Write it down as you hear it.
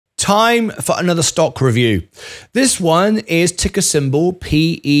Time for another stock review. This one is ticker symbol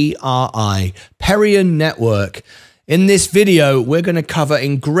PERI, Perion Network. In this video, we're going to cover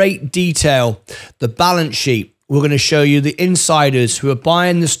in great detail the balance sheet. We're going to show you the insiders who are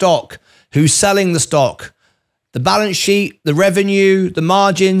buying the stock, who's selling the stock, the balance sheet, the revenue, the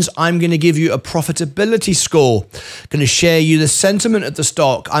margins. I'm going to give you a profitability score. Going to share you the sentiment of the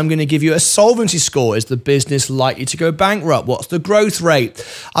stock. I'm going to give you a solvency score. Is the business likely to go bankrupt? What's the growth rate?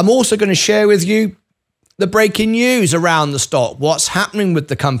 I'm also going to share with you the breaking news around the stock. What's happening with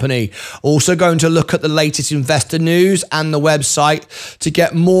the company? Also going to look at the latest investor news and the website to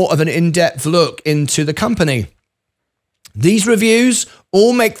get more of an in-depth look into the company. These reviews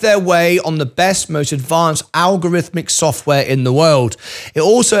all make their way on the best, most advanced algorithmic software in the world. It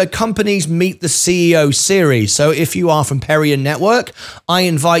also accompanies Meet the CEO series. So if you are from Perion Network, I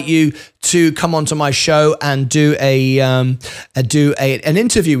invite you to come onto my show and do an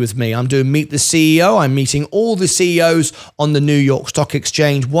interview with me. I'm doing Meet the CEO. I'm meeting all the CEOs on the New York Stock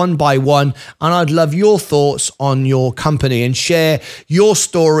Exchange one by one, and I'd love your thoughts on your company and share your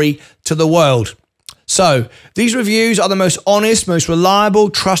story to the world. So these reviews are the most honest, most reliable,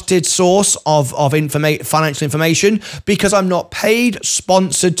 trusted source of financial information because I'm not paid,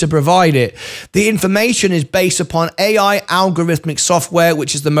 sponsored to provide it. The information is based upon AI algorithmic software,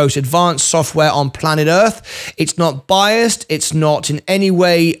 which is the most advanced software on planet Earth. It's not biased. It's not in any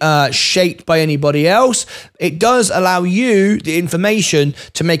way shaped by anybody else. It does allow you the information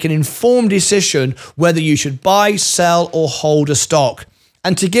to make an informed decision whether you should buy, sell, or hold a stock.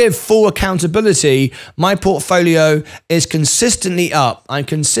 And to give full accountability, my portfolio is consistently up. I'm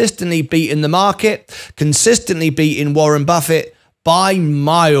consistently beating the market, consistently beating Warren Buffett by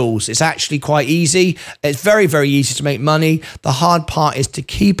miles. It's actually quite easy. It's very, very easy to make money. The hard part is to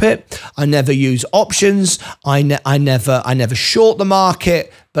keep it. I never use options. I never short the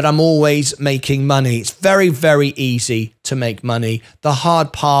market, but I'm always making money. It's very, very easy to make money. The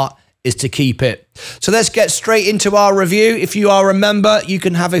hard part is to keep it. So let's get straight into our review. If you are a member, you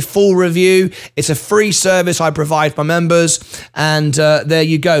can have a full review. It's a free service I provide my members. And there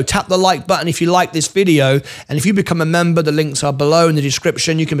you go. Tap the like button if you like this video. And if you become a member, the links are below in the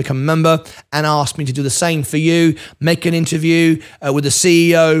description. You can become a member and ask me to do the same for you. Make an interview with the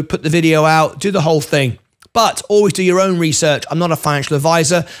CEO, put the video out, do the whole thing. But always do your own research. I'm not a financial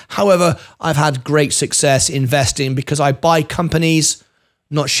advisor. However, I've had great success investing because I buy companies,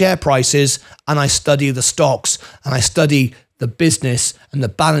 not share prices, and I study the stocks and I study the business and the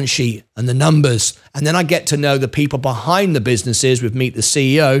balance sheet and the numbers. And then I get to know the people behind the businesses with Meet the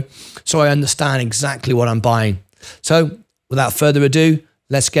CEO, so I understand exactly what I'm buying. So without further ado,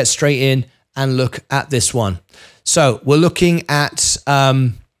 let's get straight in and look at this one. So we're looking at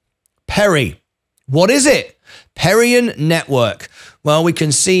PERI. What is it? Perion Network. Well, we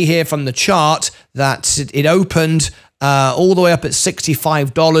can see here from the chart that it opened all the way up at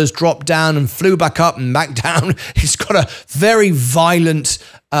 $65, dropped down and flew back up and back down. It's got a very violent,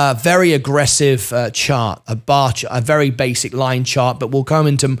 very aggressive chart, a bar chart, a very basic line chart, but we'll come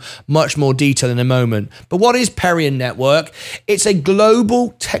into much more detail in a moment. But what is Perion Network? It's a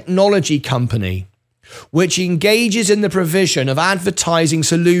global technology company which engages in the provision of advertising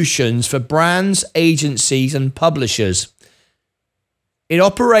solutions for brands, agencies, and publishers. It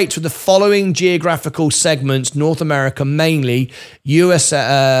operates with the following geographical segments: North America, mainly US,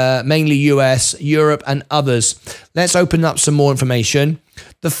 Europe, and others. Let's open up some more information.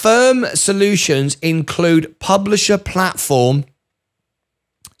 The firm solutions include publisher platform,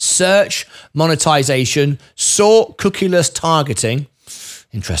 search monetization, SORT-Cookieless Targeting,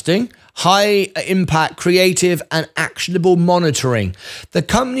 interesting, high impact creative, and actionable monitoring. The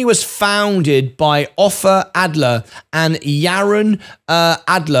company was founded by Ofer Adler and Yaron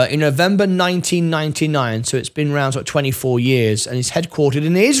Adler in November 1999. So it's been around sort of 24 years and it's headquartered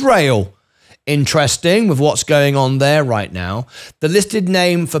in Israel. Interesting with what's going on there right now. The listed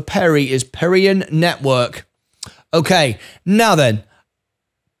name for PERI is Perion Network. Okay, now then,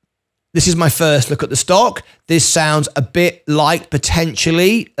 this is my first look at the stock. This sounds a bit like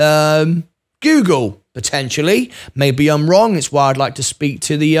potentially Google, potentially. Maybe I'm wrong. It's why I'd like to speak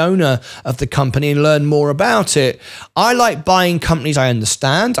to the owner of the company and learn more about it. I like buying companies I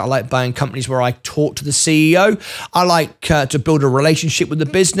understand. I like buying companies where I talk to the CEO. I like to build a relationship with the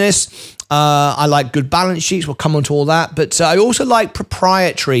business. I like good balance sheets. We'll come on to all that. But I also like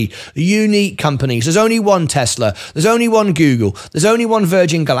proprietary, unique companies. There's only one Tesla. There's only one Google. There's only one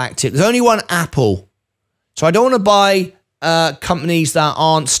Virgin Galactic. There's only one Apple. So I don't want to buy companies that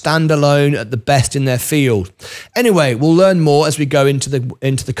aren't standalone at the best in their field. Anyway, we'll learn more as we go into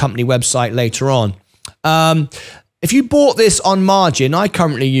the company website later on. If you bought this on margin, I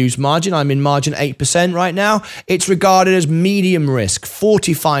currently use margin. I'm in margin 8% right now. It's regarded as medium risk.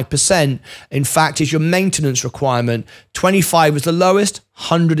 45%, in fact, is your maintenance requirement. 25 is the lowest.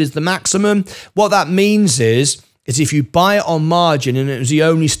 100 is the maximum. What that means is if you buy it on margin and it was the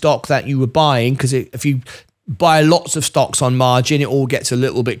only stock that you were buying, because if you buy lots of stocks on margin, it all gets a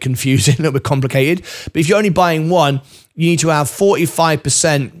little bit confusing, a little bit complicated. But if you're only buying one, you need to have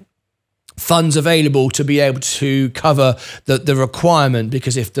 45% funds available to be able to cover the requirement,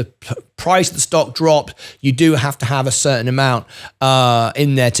 because if the price of the stock dropped, you do have to have a certain amount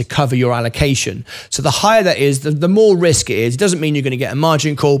in there to cover your allocation. So the higher that is, the more risk it is. It doesn't mean you're going to get a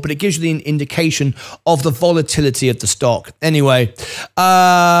margin call, but it gives you the indication of the volatility of the stock. Anyway, it's a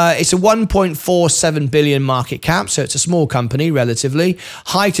 1.47 billion market cap, so it's a small company relatively.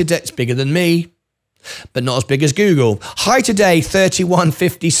 High to debt, it's bigger than me, but not as big as Google. High today,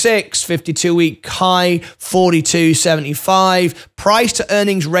 31.56, 52-week high, 42.75. Price to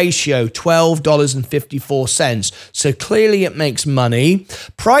earnings ratio, $12.54. So clearly it makes money.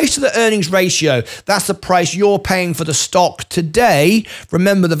 Price to the earnings ratio, that's the price you're paying for the stock today.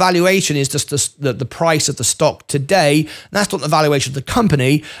 Remember, the valuation is just the price of the stock today. That's not the valuation of the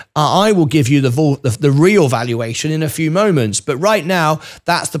company. I will give you the real valuation in a few moments. But right now,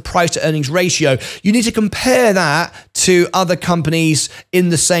 that's the price to earnings ratio. You need to compare that to other companies in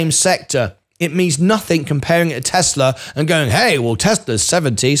the same sector. It means nothing comparing it to Tesla and going, hey, well, Tesla's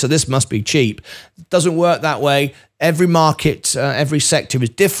 70, so this must be cheap. It doesn't work that way. Every market, every sector is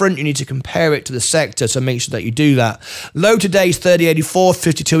different. You need to compare it to the sector, so make sure that you do that. Low today is 30.84,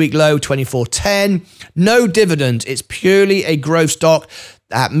 52-week low, 24.10. No dividend. It's purely a growth stock.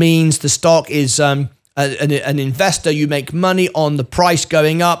 That means the stock is an investor. You make money on the price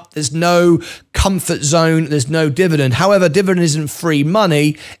going up. There's no comfort zone. There's no dividend. However, dividend isn't free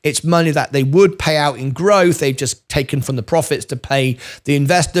money. It's money that they would pay out in growth. They've just taken from the profits to pay the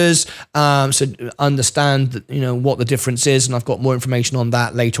investors. So understand what the difference is, and I've got more information on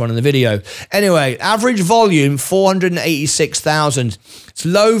that later on in the video. Anyway, average volume 486,000. It's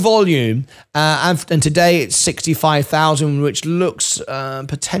low volume, and today it's 65,000, which looks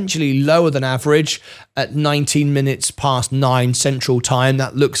potentially lower than average at 19 minutes past 9 Central Time.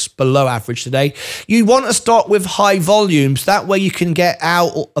 That looks below average today. You want a stock with high volumes. That way you can get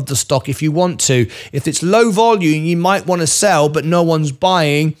out of the stock if you want to. If it's low volume, you might want to sell, but no one's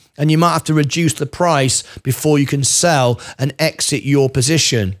buying, and you might have to reduce the price before you can sell and exit your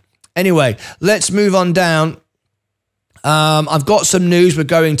position. Anyway, let's move on down. I've got some news. We're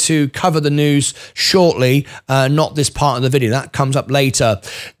going to cover the news shortly, not this part of the video. That comes up later.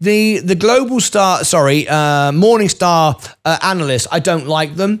 The Morningstar analysts, I don't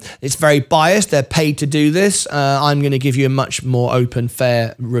like them. It's very biased. They're paid to do this. I'm going to give you a much more open,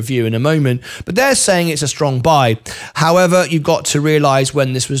 fair review in a moment. But they're saying it's a strong buy. However, you've got to realize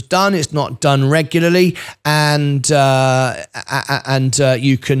when this was done, it's not done regularly, and you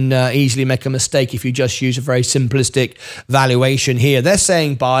can easily make a mistake if you just use a very simplistic valuation here. They're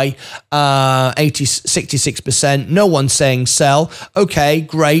saying buy 66%. No one's saying sell. Okay,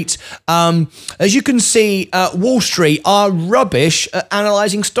 great. As you can see, Wall Street are rubbish at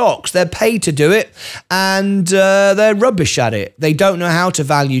analyzing stocks. They're paid to do it, and they're rubbish at it. They don't know how to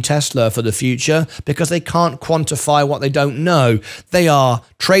value Tesla for the future because they can't quantify what they don't know. They are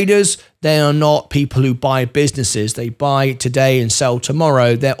traders. They are not people who buy businesses. They buy today and sell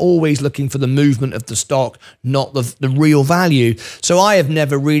tomorrow. They're always looking for the movement of the stock, not the real value. So I have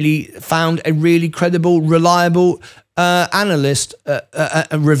never really found a really credible, reliable analyst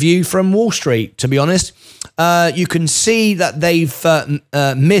a review from Wall Street, to be honest. You can see that they've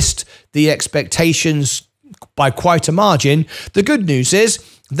missed the expectations by quite a margin. The good news is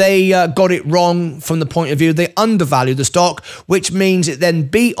they got it wrong from the point of view they undervalued the stock, which means it then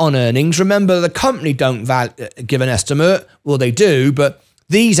beat on earnings. Remember, the company don't give an estimate. Well, they do, but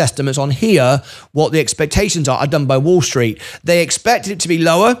these estimates on here, what the expectations are done by Wall Street. They expected it to be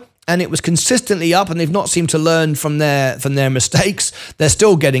lower, and it was consistently up, and they've not seemed to learn from their mistakes. They're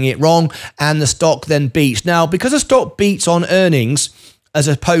still getting it wrong, and the stock then beats. Now, because the stock beats on earnings, as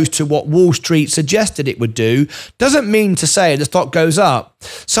opposed to what Wall Street suggested it would do, doesn't mean to say the stock goes up.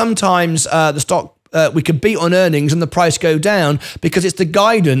 Sometimes the stock, we could beat on earnings and the price go down because it's the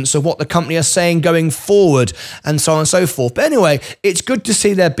guidance of what the company is saying going forward, and so on and so forth. But anyway, it's good to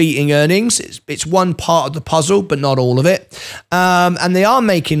see they're beating earnings. It's one part of the puzzle, but not all of it. And they are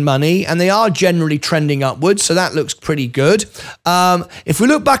making money, and they are generally trending upwards, so that looks pretty good. If we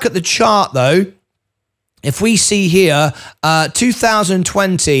look back at the chart, though, if we see here,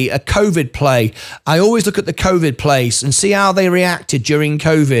 2020, a COVID play, I always look at the COVID plays and see how they reacted during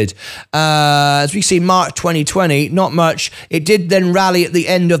COVID. As we see March 2020, not much. It did then rally at the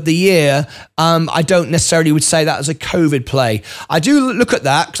end of the year. I don't necessarily would say that as a COVID play. I do look at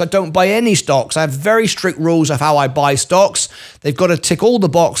that because I don't buy any stocks. I have very strict rules of how I buy stocks. They've got to tick all the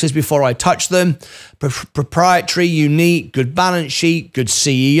boxes before I touch them. Proprietary, unique, good balance sheet, good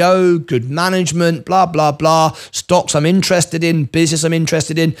CEO, good management, blah, blah, blah. Stocks I'm interested in, business I'm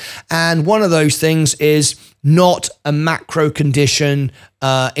interested in. And one of those things is not a macro condition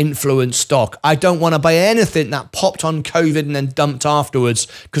influence stock. I don't want to buy anything that popped on COVID and then dumped afterwards,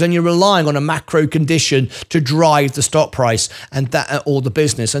 because then you're relying on a macro condition to drive the stock price and that or the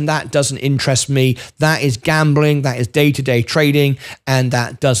business, and that doesn't interest me. That is gambling, that is day-to-day trading, and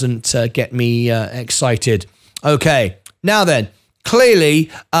that doesn't get me excited. Okay, now then, clearly,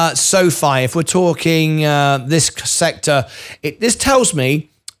 SoFi, if we're talking this sector, this tells me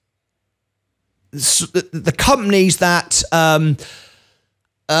the companies that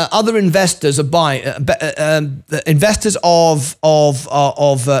other investors are buying, the investors of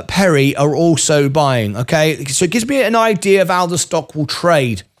PERI are also buying. Okay, so it gives me an idea of how the stock will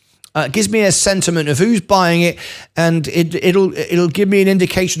trade. It gives me a sentiment of who's buying it, and it'll give me an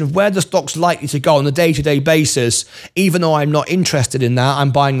indication of where the stock's likely to go on a day-to-day basis. Even though I'm not interested in that,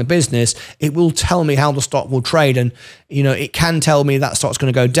 I'm buying the business. It will tell me how the stock will trade, and you know, it can tell me that stock's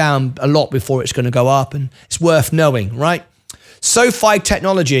going to go down a lot before it's going to go up, and it's worth knowing, right? SoFi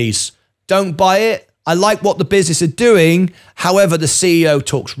Technologies, don't buy it. I like what the business is doing. However, the CEO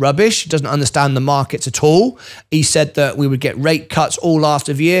talks rubbish. He doesn't understand the markets at all. He said that we would get rate cuts all last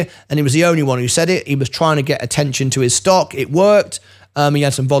of year, and he was the only one who said it. He was trying to get attention to his stock. It worked. He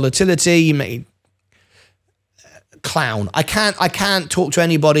had some volatility. He made clown. I can't talk to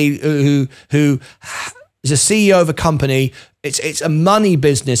anybody who is a CEO of a company. It's a money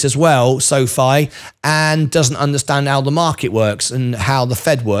business as well, SoFi, and doesn't understand how the market works and how the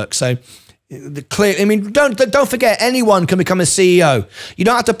Fed works. So I mean, don't forget, anyone can become a CEO. You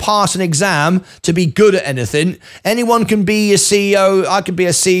don't have to pass an exam to be good at anything. Anyone can be a CEO. I could be a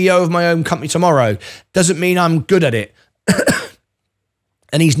CEO of my own company tomorrow. Doesn't mean I'm good at it.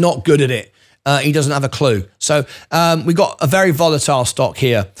 And he's not good at it. He doesn't have a clue. So we've got a very volatile stock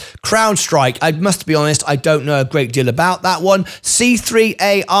here. CrowdStrike, I must be honest, I don't know a great deal about that one.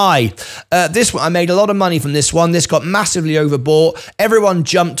 C3AI, this one, I made a lot of money from this one. This got massively overbought. Everyone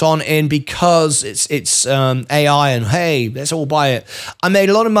jumped on in because it's AI and hey, let's all buy it. I made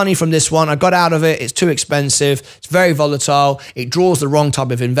a lot of money from this one. I got out of it. It's too expensive. It's very volatile. It draws the wrong type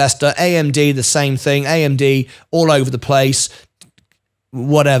of investor. AMD, the same thing. AMD all over the place.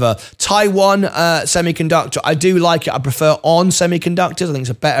 Whatever. Taiwan Semiconductor, I do like it. I prefer On Semiconductors. I think it's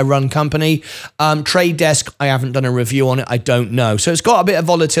a better run company. Trade Desk, I haven't done a review on it. I don't know. So it's got a bit of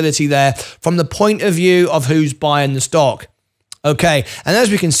volatility there from the point of view of who's buying the stock. Okay, and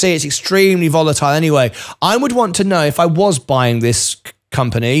as we can see, it's extremely volatile anyway. I would want to know if I was buying this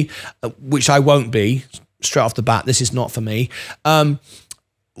company, which I won't be, straight off the bat, this is not for me.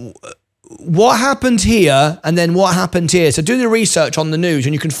 What happened here and then what happened here? So do the research on the news,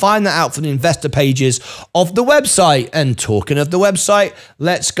 and you can find that out from the investor pages of the website. And talking of the website,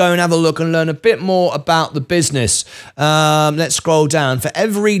 let's go and have a look and learn a bit more about the business. Let's scroll down. For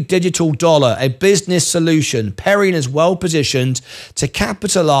every digital dollar, a business solution, Perion is well positioned to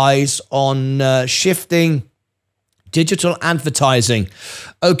capitalize on shifting digital advertising.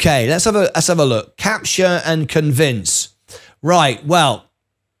 Okay, let's have a look. Capture and convince. Right, well,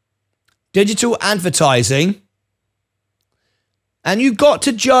 digital advertising, and you've got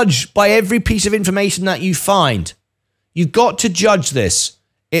to judge by every piece of information that you find. You've got to judge this.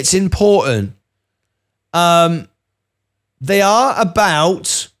 It's important. They are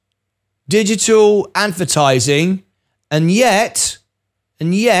about digital advertising, and yet,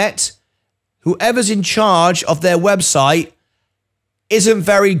 whoever's in charge of their website isn't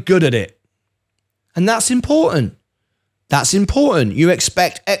very good at it. And that's important. That's important. You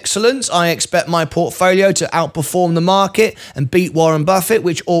expect excellence. I expect my portfolio to outperform the market and beat Warren Buffett,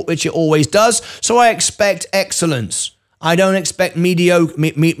 which it always does. So I expect excellence. I don't expect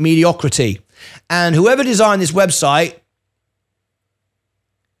mediocrity. And whoever designed this website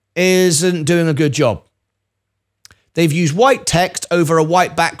isn't doing a good job. They've used white text over a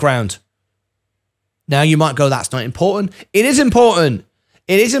white background. Now you might go, that's not important. It is important.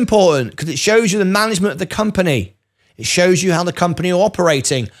 It is important because it shows you the management of the company. It shows you how the company are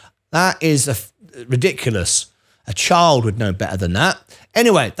operating. That is ridiculous. A child would know better than that.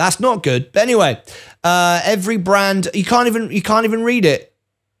 Anyway, that's not good. But anyway, every brand, you can't even read it.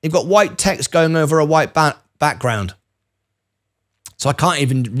 You've got white text going over a white background. So I can't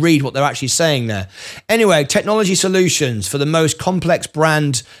even read what they're actually saying there. Anyway, technology solutions for the most complex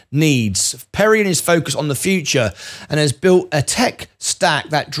brand needs. Perion is focused on the future and has built a tech stack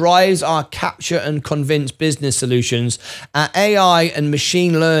that drives our capture and convince business solutions. Our AI and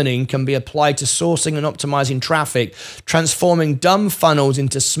machine learning can be applied to sourcing and optimizing traffic, transforming dumb funnels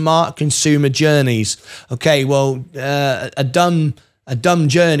into smart consumer journeys. Okay, well, a dumb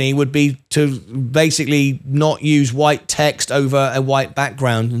journey would be to basically not use white text over a white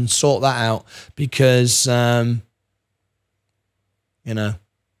background and sort that out because, you know,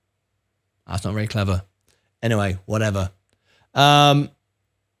 that's not very clever. Anyway, whatever. Now,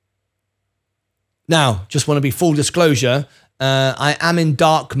 just want to be full disclosure. I am in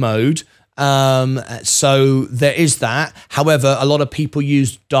dark mode. So there is that. However, a lot of people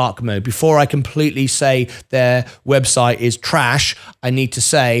use dark mode. Before I completely say their website is trash, I need to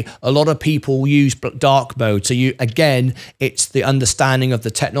say a lot of people use dark mode. So again, it's the understanding of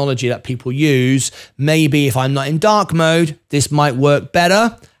the technology that people use. Maybe if I'm not in dark mode, this might work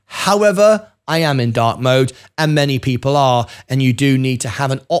better. However, I am in dark mode and many people are, and you do need to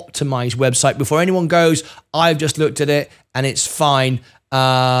have an optimized website before anyone goes, I've just looked at it and it's fine.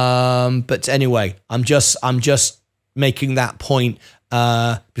 But anyway, I'm just making that point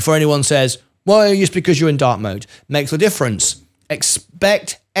before anyone says, well, just because you're in dark mode makes a difference.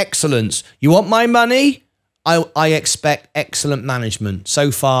 Expect excellence. You want my money? I expect excellent management.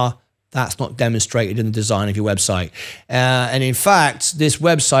 So far, that's not demonstrated in the design of your website. And in fact, this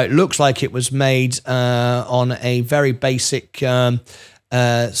website looks like it was made on a very basic editing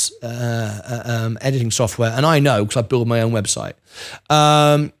software, and I know because I build my own website.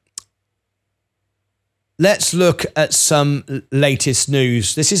 Let's look at some latest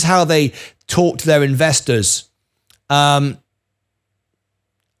news. This is how they talk to their investors. I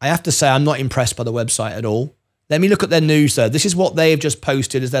have to say I'm not impressed by the website at all. Let me look at their news though. This is what they have just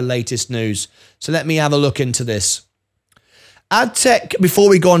posted as their latest news. So let me have a look into this. Ad tech, before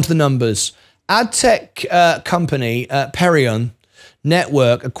we go on to the numbers, ad tech company Perion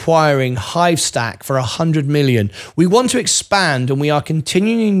Network acquiring Hivestack for 100 million. We want to expand and we are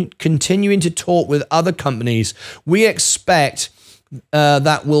continuing to talk with other companies. We expect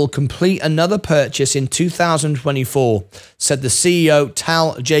that will complete another purchase in 2024, said the CEO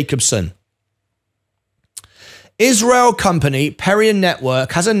Tal Jacobson. Israel company Perion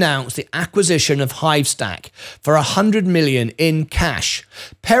Network has announced the acquisition of Hivestack for 100 million in cash.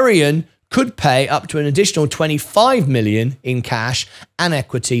 Perion could pay up to an additional 25 million in cash and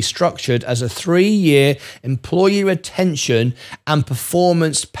equity, structured as a 3-year employee retention and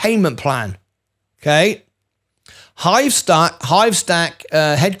performance payment plan. Okay. Hivestack,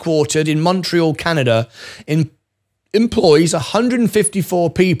 headquartered in Montreal, Canada, employs 154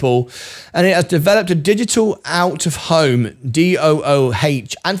 people, and it has developed a digital out-of-home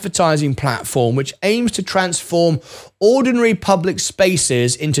DOOH advertising platform which aims to transform ordinary public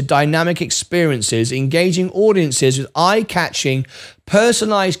spaces into dynamic experiences, engaging audiences with eye-catching,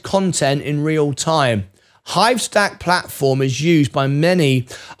 personalized content in real time. Hivestack platform is used by many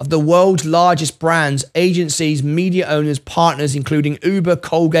of the world's largest brands, agencies, media owners, partners, including Uber,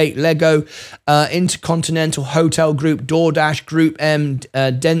 Colgate, Lego, Intercontinental Hotel Group, DoorDash, Group M,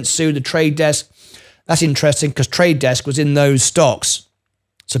 Dentsu, the Trade Desk. That's interesting because Trade Desk was in those stocks.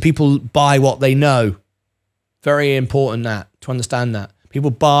 So people buy what they know. Very important to understand that.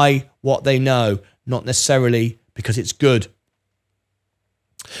 People buy what they know, not necessarily because it's good.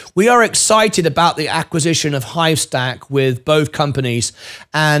 We are excited about the acquisition of Hivestack with both companies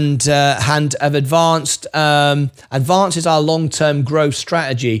and have advances our long-term growth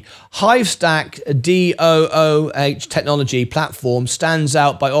strategy. Hivestack DOOH technology platform stands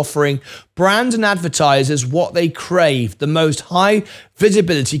out by offering brands and advertisers what they crave: the most high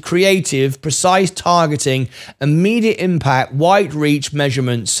visibility, creative, precise targeting, immediate impact, wide reach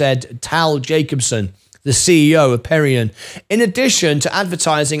measurement, said Tal Jacobson, the CEO of Perion. In addition to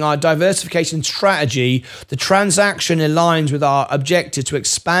advertising our diversification strategy, the transaction aligns with our objective to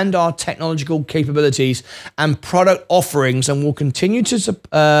expand our technological capabilities and product offerings, and will continue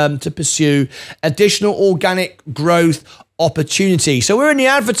to pursue additional organic growth opportunities. So we're in the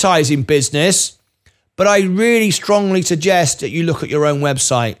advertising business, but I really strongly suggest that you look at your own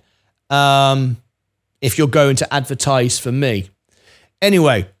website if you're going to advertise for me.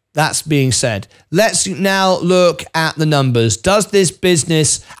 Anyway, that's being said, let's now look at the numbers. Does this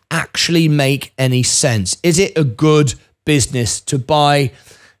business actually make any sense? Is it a good business to buy?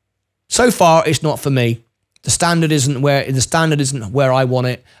 So far, it's not for me. The standard isn't where I want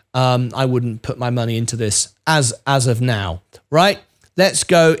it. I wouldn't put my money into this as of now, right? let's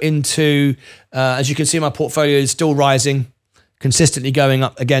go into, as you can see, my portfolio is still rising, consistently going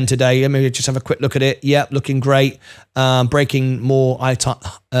up again today. Let me just have a quick look at it. Yep, looking great. Breaking more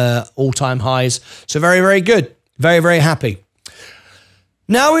all-time highs. So very, very good. Very, very happy.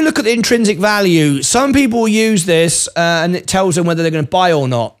 Now we look at the intrinsic value. Some people use this and it tells them whether they're going to buy or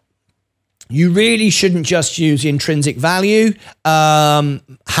not. You really shouldn't just use the intrinsic value.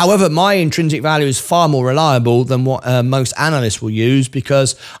 However, my intrinsic value is far more reliable than what most analysts will use,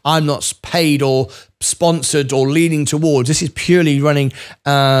 because I'm not paid or sponsored or leaning towards. This is purely running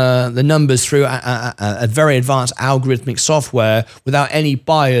the numbers through a very advanced algorithmic software without any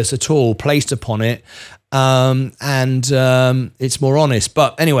bias at all placed upon it. It's more honest.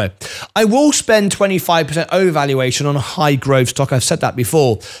 But anyway, I will spend 25% overvaluation on a high growth stock. I've said that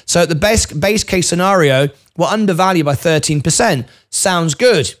before. So the base case scenario, we're undervalued by 13%. Sounds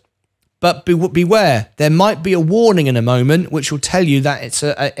good. But beware, there might be a warning in a moment which will tell you that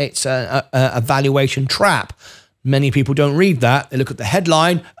it's a valuation trap. Many people don't read that. They look at the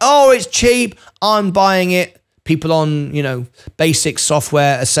headline. Oh, it's cheap. I'm buying it. People on, basic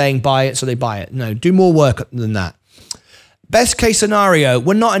software are saying buy it, so they buy it. No, do more work than that. Best case scenario.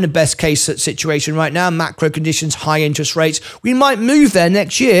 We're not in a best case situation right now. Macro conditions, high interest rates. We might move there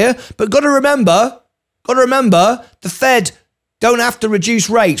next year, but got to remember, the Fed don't have to reduce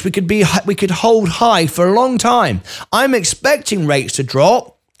rates. We could hold high for a long time. I'm expecting rates to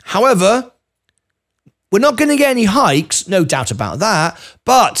drop. However, we're not going to get any hikes, no doubt about that,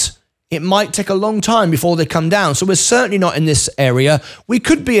 but it might take a long time before they come down. So we're certainly not in this area. We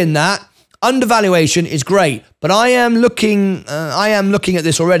could be in that. Undervaluation is great, but I am looking at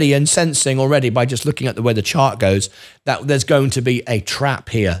this already and sensing already by just looking at the way the chart goes that there's going to be a trap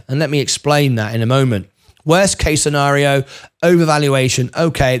here. And let me explain that in a moment. Worst case scenario, overvaluation.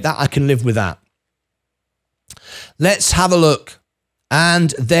 Okay, that I can live with that. Let's have a look.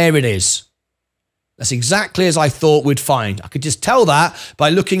 And there it is. That's exactly as I thought we'd find. I could just tell that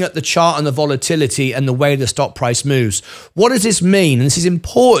by looking at the chart and the volatility and the way the stock price moves. What does this mean? And this is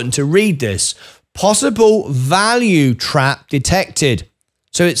important to read this. Possible value trap detected.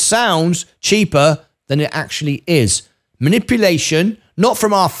 So it sounds cheaper than it actually is. Manipulation, not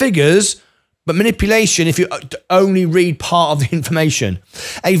from our figures, but manipulation if you only read part of the information.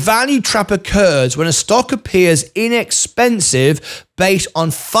 A value trap occurs when a stock appears inexpensive based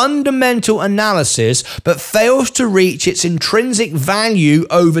on fundamental analysis, but fails to reach its intrinsic value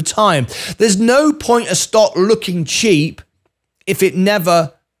over time. There's no point a stock looking cheap if it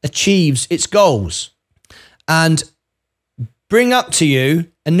never achieves its goals. And bring up to you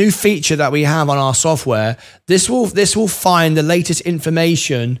a new feature that we have on our software. This will find the latest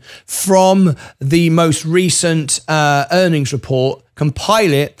information from the most recent earnings report,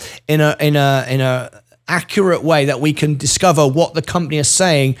 compile it in a accurate way that we can discover what the company is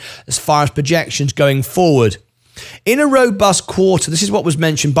saying as far as projections going forward. In a robust quarter, this is what was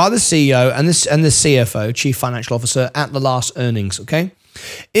mentioned by the CEO and the CFO, Chief Financial Officer, at the last earnings, okay?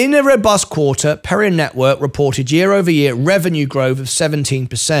 In a robust quarter, Perion Network reported year-over-year revenue growth of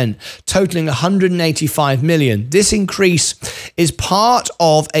 17%, totaling 185 million. This increase is part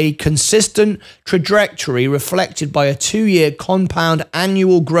of a consistent trajectory reflected by a 2-year compound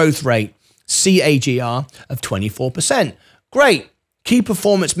annual growth rate, CAGR, of 24%. Great. Key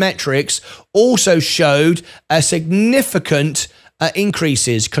performance metrics also showed a significant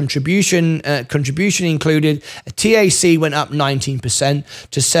increases. Contribution included TAC went up 19%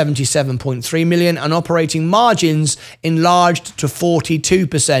 to 77.3 million, and operating margins enlarged to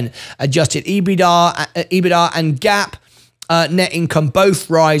 42%. Adjusted EBITDA and GAAP net income both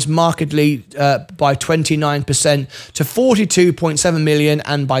rise markedly by 29% to 42.7 million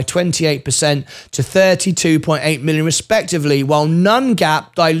and by 28% to 32.8 million respectively, while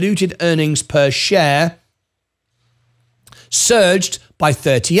non-GAAP diluted earnings per share surged by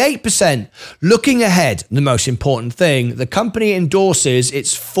 38%. Looking ahead, the most important thing, the company endorses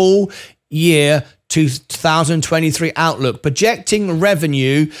its full year 2023 outlook, projecting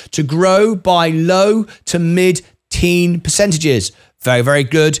revenue to grow by low to mid-teen percentages. Very, very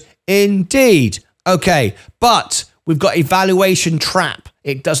good indeed. Okay, but we've got a valuation trap.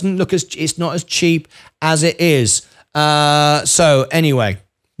 It doesn't look it's not as cheap as it is. So anyway.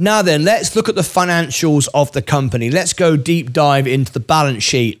 Now then, let's look at the financials of the company. Let's go deep dive into the balance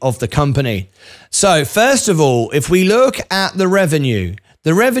sheet of the company. So first of all, if we look at the revenue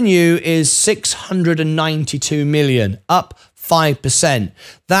is 692 million, up 5%.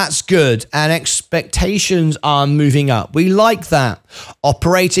 That's good, and expectations are moving up. We like that.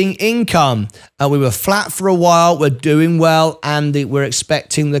 Operating income, we were flat for a while, we're doing well, and we're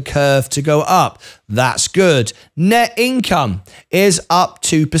expecting the curve to go up. That's good. Net income is up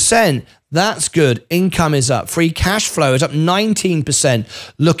 2%. That's good. Income is up. Free cash flow is up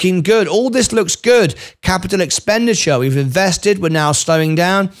 19%. Looking good. All this looks good. Capital expenditure, we've invested, we're now slowing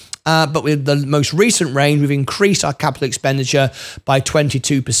down. But with the most recent range, we've increased our capital expenditure by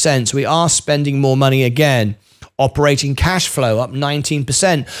 22%. So we are spending more money again. Operating cash flow up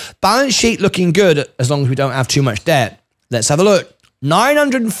 19%. Balance sheet looking good as long as we don't have too much debt. Let's have a look.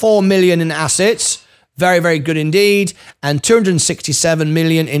 904 million in assets. Very, very good indeed. And 267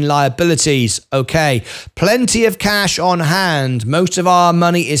 million in liabilities. Okay. Plenty of cash on hand. Most of our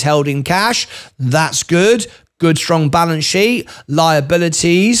money is held in cash. That's good. Good, strong balance sheet.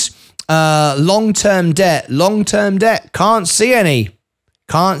 Liabilities. Long-term debt. Long-term debt. Can't see any.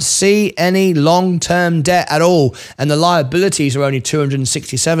 Can't see any long-term debt at all. And the liabilities are only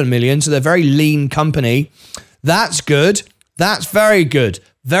 267 million. So they're a very lean company. That's good. That's very good.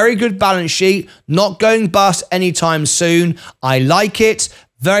 Very good balance sheet. Not going bust anytime soon. I like it.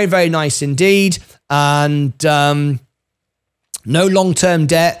 Very, very nice indeed. And no long-term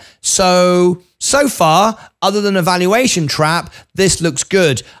debt. So far, other than a valuation trap, this looks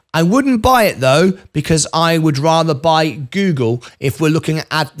good. I wouldn't buy it though, because I would rather buy Google if we're looking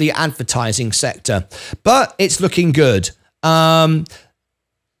at the advertising sector. But it's looking good. I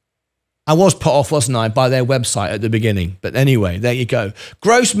was put off, wasn't I, by their website at the beginning. But anyway, there you go.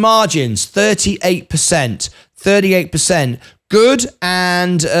 Gross margins, 38%. 38%. Good,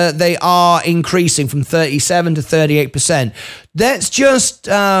 and they are increasing from 37 to 38%. Let's just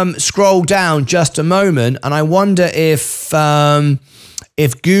scroll down just a moment, and I wonder if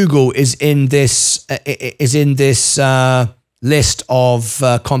Google is in this list of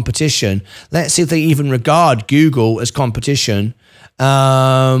competition. Let's see if they even regard Google as competition.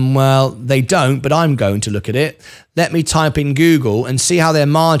 Well, they don't, but I'm going to look at it. Let me type in Google and see how their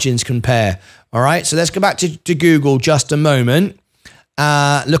margins compare. All right, so let's go back to Google just a moment.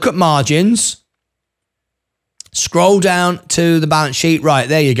 Look at margins. Scroll down to the balance sheet. Right,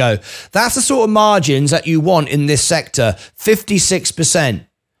 there you go. That's the sort of margins that you want in this sector. 56%.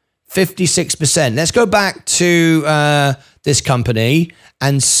 56%. Let's go back to this company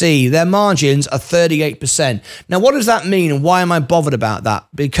and see their margins are 38%. Now, what does that mean and why am I bothered about that?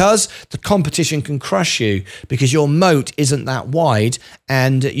 Because the competition can crush you because your moat isn't that wide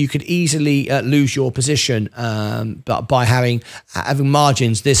and you could easily lose your position by having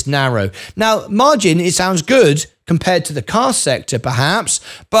margins this narrow. Now, margin, it sounds good compared to the car sector, perhaps,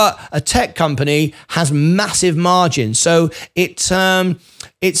 but a tech company has massive margins. So it's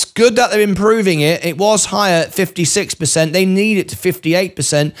good that they're improving it. It was higher at 56%. They need it to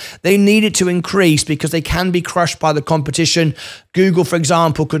 58%. They need it to increase because they can be crushed by the competition. Google, for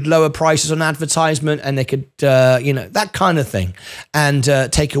example, could lower prices on advertisement and they could, that kind of thing, and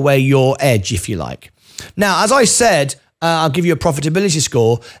take away your edge, if you like. Now, as I said, I'll give you a profitability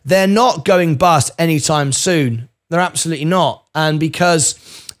score. They're not going bust anytime soon. They're absolutely not. And because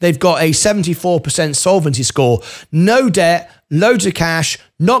they've got a 74% solvency score, no debt, loads of cash,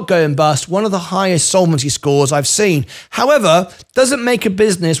 not going bust, one of the highest solvency scores I've seen. However, doesn't make a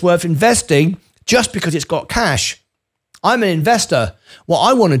business worth investing just because it's got cash. I'm an investor. What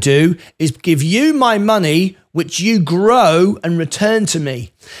I want to do is give you my money, which you grow and return to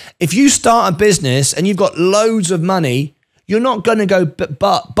me. If you start a business and you've got loads of money, you're not going to go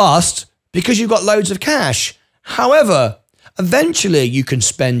bust because you've got loads of cash. However, eventually you can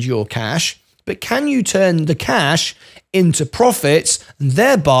spend your cash, but can you turn the cash into profits and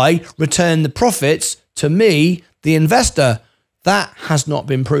thereby return the profits to me, the investor? That has not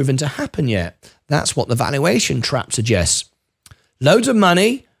been proven to happen yet. That's what the valuation trap suggests. Loads of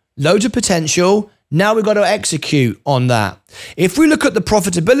money, loads of potential. Now we've got to execute on that. If we look at the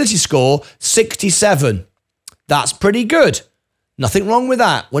profitability score, 67. That's pretty good. Nothing wrong with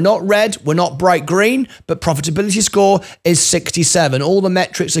that. We're not red, we're not bright green, but profitability score is 67. All the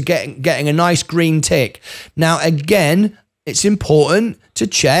metrics are getting a nice green tick. Now, again, it's important to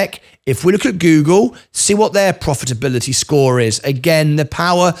check. If we look at Google, see what their profitability score is. Again, the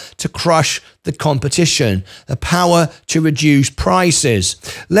power to crush the competition, the power to reduce prices.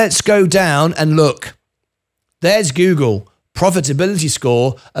 Let's go down and look. There's Google, profitability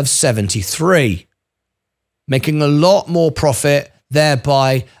score of 73. Making a lot more profit,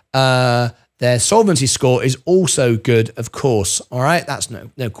 thereby their solvency score is also good, of course. All right, that's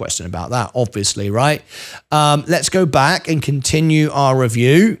no question about that, obviously, right? Let's go back and continue our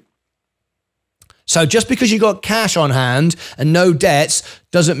review. So just because you got cash on hand and no debts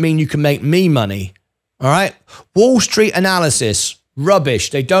doesn't mean you can make me money. All right. Wall Street analysis. Rubbish.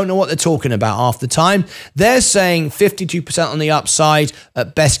 They don't know what they're talking about half the time. They're saying 52% on the upside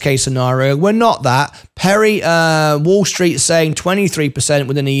at best case scenario. We're not that. Wall Street is saying 23%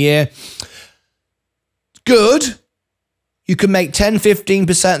 within a year. Good. You can make 10,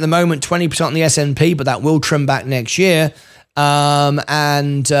 15% at the moment, 20% on the S&P, but that will trim back next year. On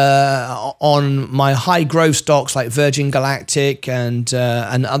my high growth stocks like Virgin Galactic and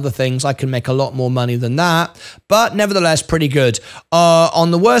other things, I can make a lot more money than that, but nevertheless pretty good.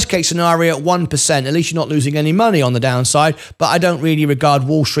 On the worst case scenario at 1%, at least you're not losing any money on the downside, but I don't really regard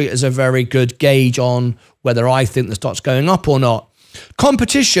Wall Street as a very good gauge on whether I think the stock's going up or not.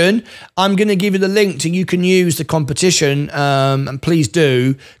 Competition, I'm going to give you the link to you can use the competition, and please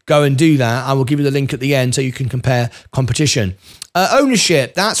do go and do that. I will give you the link at the end so you can compare competition.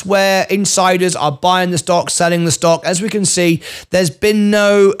 Ownership, that's where insiders are buying the stock, selling the stock. As we can see, there's been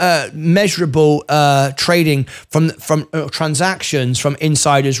no measurable trading from transactions from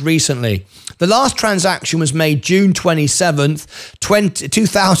insiders recently. The last transaction was made June 27th,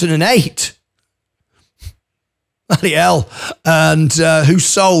 2008. Bloody hell. And who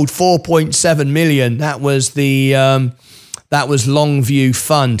sold 4.7 million? That was the Longview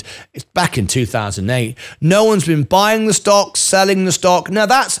Fund. It's back in 2008. No one's been buying the stock, selling the stock. Now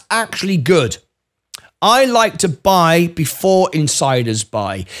that's actually good. I like to buy before insiders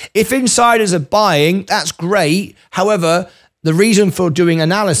buy. If insiders are buying, that's great. However, the reason for doing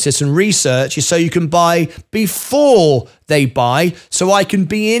analysis and research is so you can buy before they buy, so I can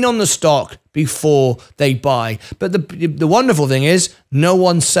be in on the stock before they buy. But the wonderful thing is no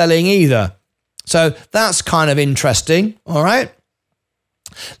one's selling either. So that's kind of interesting, all right?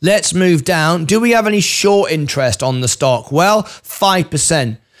 Let's move down. Do we have any short interest on the stock? Well,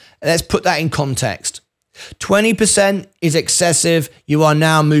 5%. Let's put that in context. 20% is excessive. You are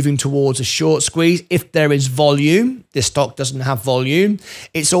now moving towards a short squeeze. If there is volume, this stock doesn't have volume.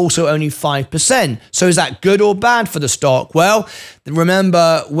 It's also only 5%. So is that good or bad for the stock? Well,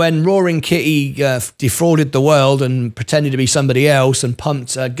 remember when Roaring Kitty defrauded the world and pretended to be somebody else and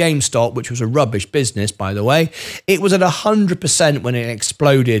pumped GameStop, which was a rubbish business, by the way, it was at 100% when it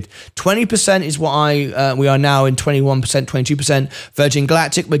exploded. 20% is what we are now in 21%, 22%. Virgin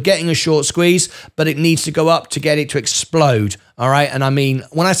Galactic, we're getting a short squeeze, but it needs to go up to get it to explode. All right. And I mean,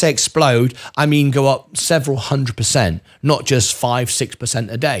 when I say explode, I mean go up several 100%, not just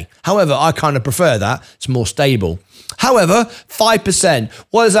 5-6% a day. However, I kind of prefer that. It's more stable. However, 5%,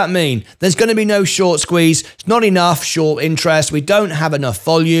 what does that mean? There's going to be no short squeeze. It's not enough short interest. We don't have enough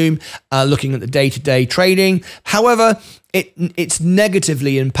volume looking at the day-to-day trading. However, it's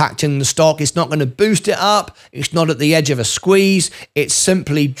negatively impacting the stock. It's not going to boost it up. It's not at the edge of a squeeze. It's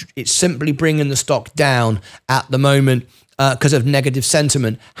simply bringing the stock down at the moment because of negative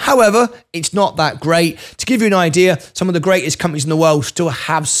sentiment. However, it's not that great. To give you an idea, some of the greatest companies in the world still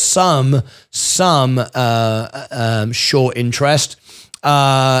have some short interest.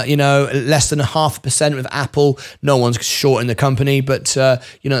 Less than 0.5% with Apple. No one's short in the company, but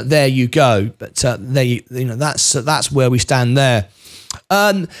there you go. But that's where we stand there.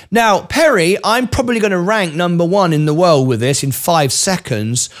 Now, PERI, I'm probably going to rank #1 in the world with this in 5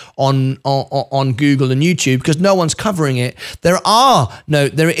 seconds on Google and YouTube because no one's covering it. There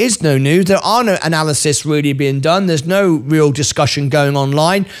is no news. There are no analysis really being done. There's no real discussion going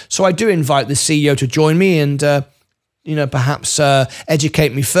online. So I do invite the CEO to join me and perhaps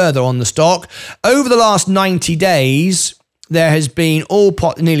educate me further on the stock. Over the last 90 days, there has been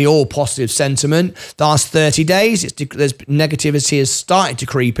nearly all positive sentiment. The last 30 days, there's negativity has started to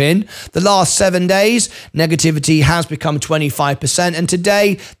creep in. The last 7 days, negativity has become 25%. And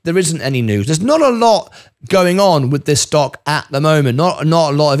today, there isn't any news. There's not a lot going on with this stock at the moment. Not a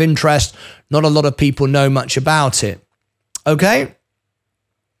lot of interest. Not a lot of people know much about it. Okay?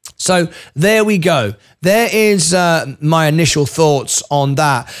 So there we go. There is my initial thoughts on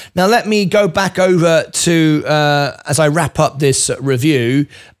that. Now let me go back over to, as I wrap up this review,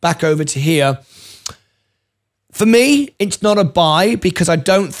 back over to here. For me, it's not a buy because I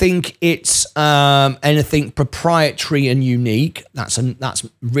don't think it's anything proprietary and unique. That's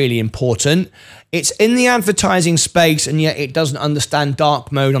really important. It's in the advertising space and yet it doesn't understand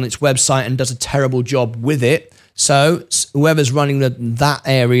dark mode on its website and does a terrible job with it. So whoever's running that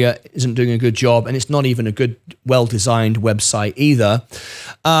area isn't doing a good job, and it's not even a good, well-designed website either.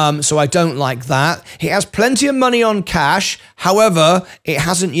 So I don't like that. It has plenty of money on cash. However, it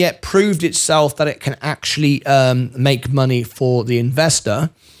hasn't yet proved itself that it can actually make money for the investor.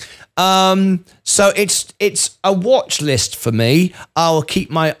 So it's a watch list for me. I'll keep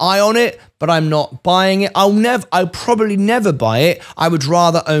my eye on it, but I'm not buying it. I'll probably never buy it. I would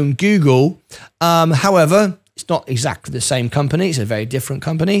rather own Google. However, it's not exactly the same company. It's a very different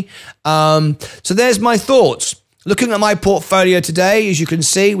company. So there's my thoughts. Looking at my portfolio today, as you can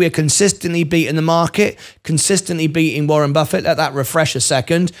see, we're consistently beating the market, consistently beating Warren Buffett. Let that refresh a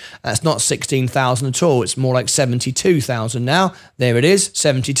second. That's not 16,000 at all. It's more like 72,000 now. There it is,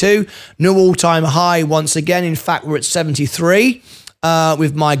 72. New all-time high once again. In fact, we're at 73.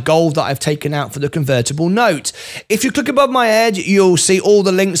 With my gold that I've taken out for the convertible note. If you click above my head, you'll see all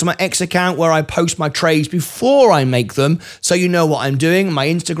the links on my X account where I post my trades before I make them, so you know what I'm doing. My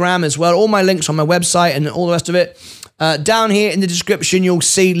Instagram as well, all my links on my website and all the rest of it. Down here in the description, you'll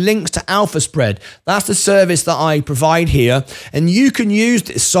see links to Alpha Spread. That's the service that I provide here. And you can use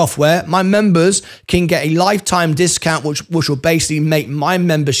this software. My members can get a lifetime discount, which will basically make my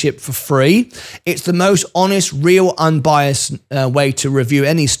membership for free. It's the most honest, real, unbiased way to review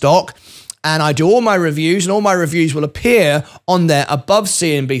any stock. And I do all my reviews, and all my reviews will appear on there above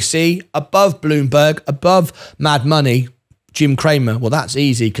CNBC, above Bloomberg, above Mad Money, Jim Cramer. Well, that's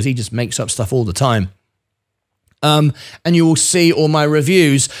easy because he just makes up stuff all the time. And you will see all my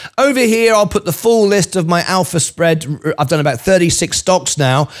reviews. Over here, I'll put the full list of my Alpha Spread. I've done about 36 stocks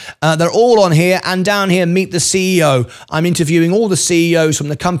now. They're all on here. And down here, meet the CEO. I'm interviewing all the CEOs from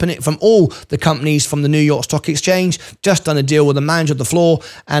the company, from all the companies from the New York Stock Exchange. Just done a deal with the manager of the floor,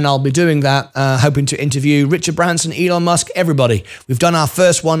 and I'll be doing that, hoping to interview Richard Branson, Elon Musk, everybody. We've done our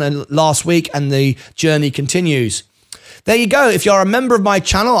first one last week, and the journey continues. There you go. If you're a member of my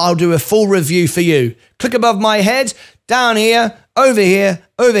channel, I'll do a full review for you. Click above my head, down here, over here,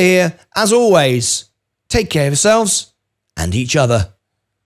 over here. As always, take care of yourselves and each other.